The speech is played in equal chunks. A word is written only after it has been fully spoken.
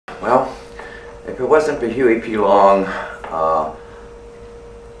Well, if it wasn't for Huey P. Long,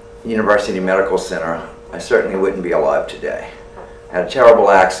 University Medical Center, I certainly wouldn't be alive today. I had a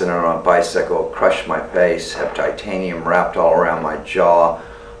terrible accident on a bicycle, crushed my face, have titanium wrapped all around my jaw.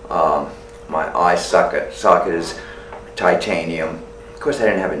 My eye socket is titanium. Of course, I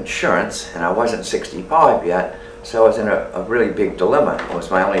didn't have insurance, and I wasn't 65 yet, so I was in a really big dilemma. It was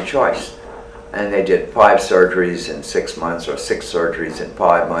my only choice. And they did 5 surgeries in 6 months or 6 surgeries in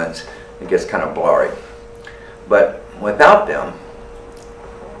 5 months. It gets kind of blurry. But without them,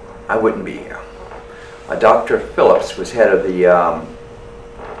 I wouldn't be here. Dr. Phillips was head of the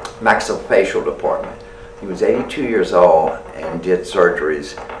maxillofacial department. He was 82 years old and did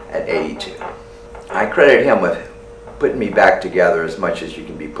surgeries at 82. I credit him with putting me back together as much as you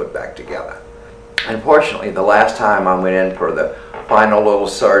can be put back together. Unfortunately, the last time I went in for the final little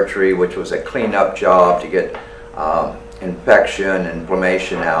surgery, which was a clean-up job to get infection and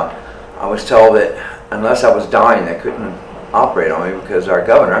inflammation out, I was told that unless I was dying, they couldn't operate on me because our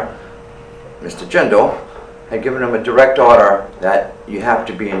governor, Mr. Jindal, had given him a direct order that you have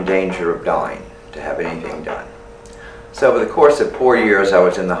to be in danger of dying to have anything done. So over the course of 4 years, I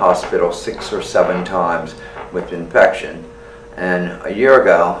was in the hospital 6 or 7 times with infection. And a year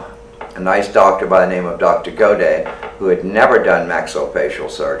ago, a nice doctor by the name of Dr. Godet, who had never done maxillofacial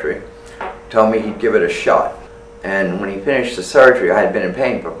surgery, told me he'd give it a shot. And when he finished the surgery, I had been in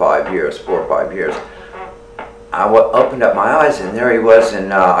pain for 5 years, 4 or 5 years. I opened up my eyes, and there he was in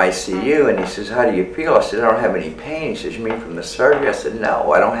ICU, and he says, "How do you feel?" I said, "I don't have any pain." He says, "You mean from the surgery?" I said,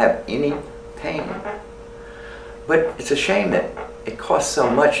 "No, I don't have any pain." But it's a shame that it costs so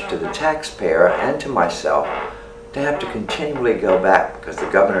much to the taxpayer and to myself to have to continually go back because the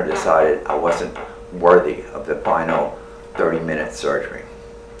governor decided I wasn't worthy of the final 30-minute surgery.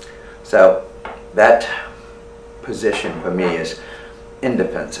 So that position for me is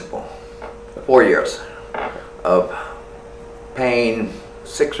indefensible. 4 years of pain,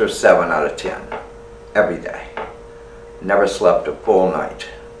 6 or 7 out of 10, every day. Never slept a full night,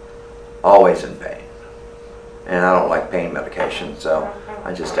 always in pain. And I don't like pain medication, so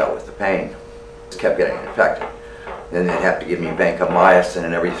I just dealt with the pain. Just kept getting infected. Then they'd have to give me vancomycin,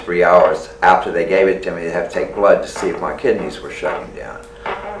 and every 3 hours after they gave it to me, they'd have to take blood to see if my kidneys were shutting down.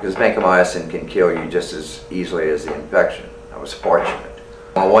 Because vancomycin can kill you just as easily as the infection. I was fortunate.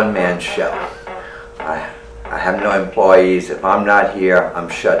 I'm a one-man show. I have no employees. If I'm not here, I'm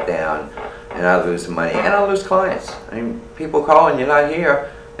shut down, and I lose money, and I lose clients. I mean, people call and you're not here.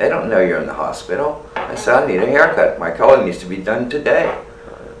 They don't know you're in the hospital. I say, "I need a haircut. My color needs to be done today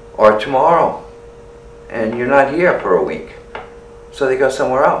or tomorrow." And you're not here for a week. So they go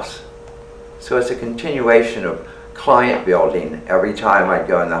somewhere else. So it's a continuation of client building. Every time I'd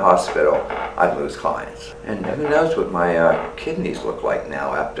go in the hospital, I'd lose clients. And who knows what my kidneys look like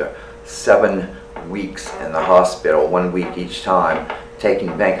now after 7 weeks in the hospital, 1 week each time,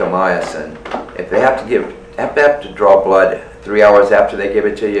 taking vancomycin. If they have to draw blood 3 hours after they give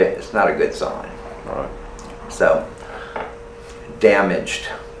it to you, it's not a good sign. Right. So, damaged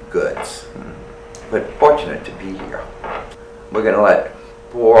goods. But fortunate to be here. We're going to let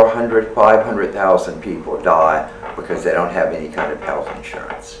 400, 500,000 people die because they don't have any kind of health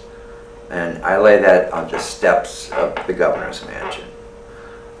insurance. And I lay that on the steps of the governor's mansion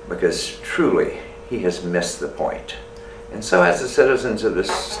because truly he has missed the point. And so as the citizens of this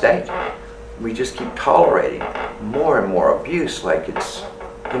state, we just keep tolerating more and more abuse like it's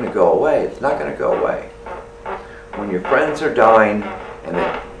going to go away. It's not going to go away. When your friends are dying and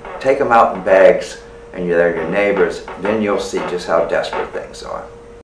they take them out in bags and they're your neighbors, then you'll see just how desperate things are.